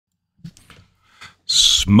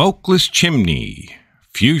Smokeless chimney,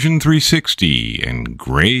 Fusion 360,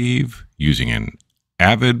 engrave using an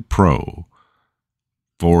Avid Pro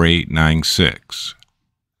 4896.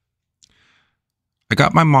 I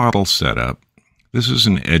got my model set up. This is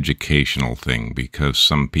an educational thing because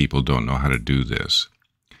some people don't know how to do this.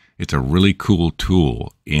 It's a really cool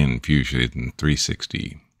tool in Fusion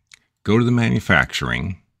 360. Go to the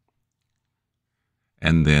manufacturing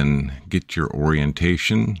and then get your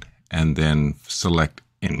orientation and then select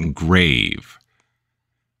engrave.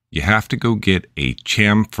 You have to go get a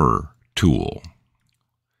chamfer tool.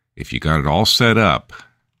 If you got it all set up,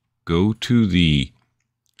 go to the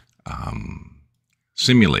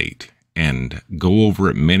simulate and go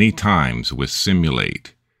over it many times with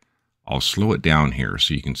simulate. I'll slow it down here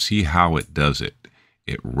so you can see how it does it.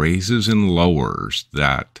 It raises and lowers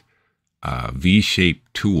that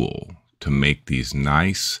V-shaped tool to make these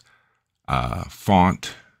nice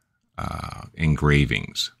font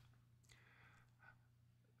engravings.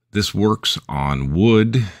 This works on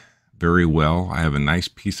wood very well. I have a nice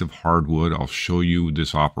piece of hardwood. I'll show you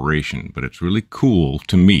this operation, but it's really cool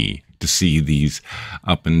to me to see these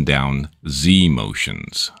up and down Z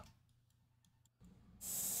motions.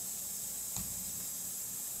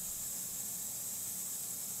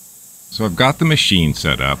 So I've got the machine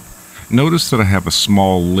set up. Notice that I have a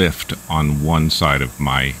small lift on one side of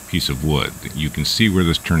my piece of wood. You can see where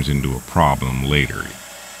this turns into a problem later.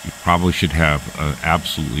 You probably should have an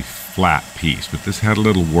absolutely flat piece, but this had a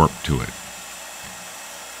little warp to it.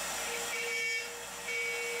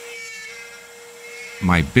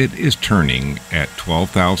 My bit is turning at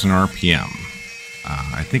 12,000 RPM.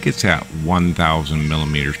 I think it's at 1,000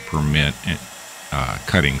 millimeters per minute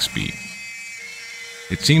cutting speed.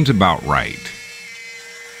 It seems about right.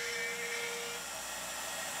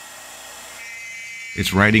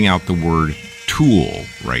 It's writing out the word tool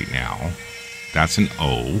right now. That's an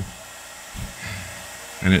O.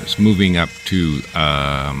 And it's moving up to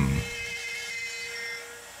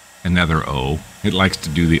another O. It likes to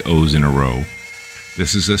do the O's in a row.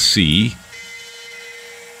 This is a C.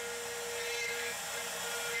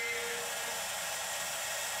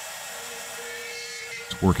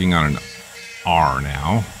 It's working on an R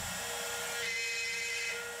now.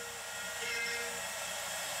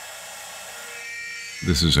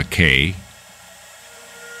 This is a K.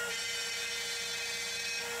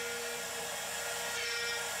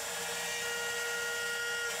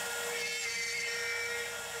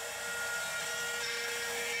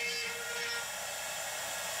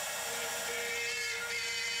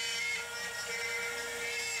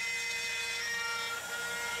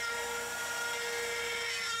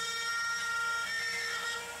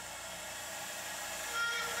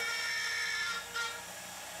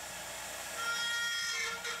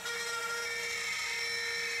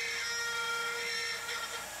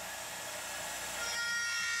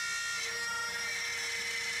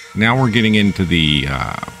 Now we're getting into the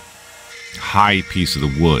high piece of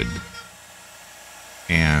the wood,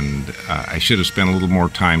 and I should have spent a little more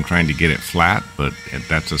time trying to get it flat, but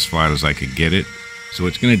that's as flat as I could get it. So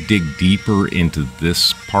it's going to dig deeper into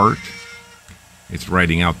this part. It's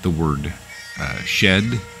writing out the word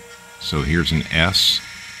shed. So here's an S,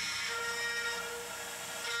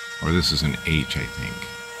 or this is an H, I think.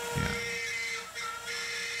 Yeah.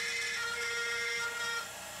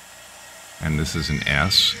 And this is an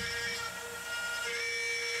S.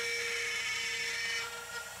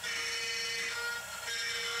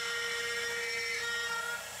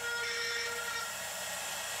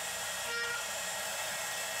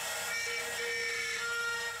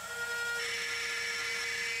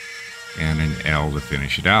 And an L to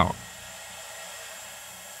finish it out.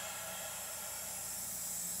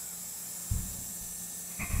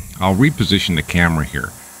 I'll reposition the camera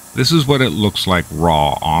here. This is what it looks like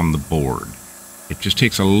raw on the board. It just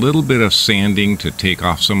takes a little bit of sanding to take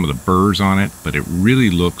off some of the burrs on it, but it really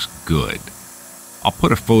looks good. I'll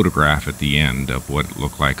put a photograph at the end of what it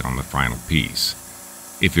looked like on the final piece.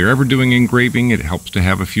 If you're ever doing engraving, it helps to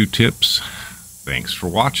have a few tips. Thanks for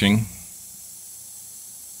watching.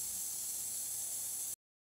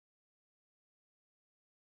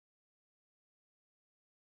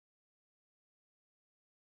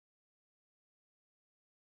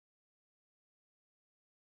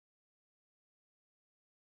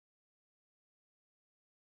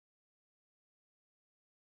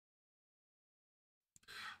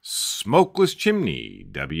 Smokeless Chimney,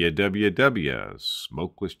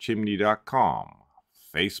 www.smokelesschimney.com,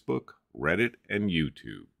 Facebook, Reddit, and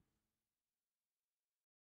YouTube.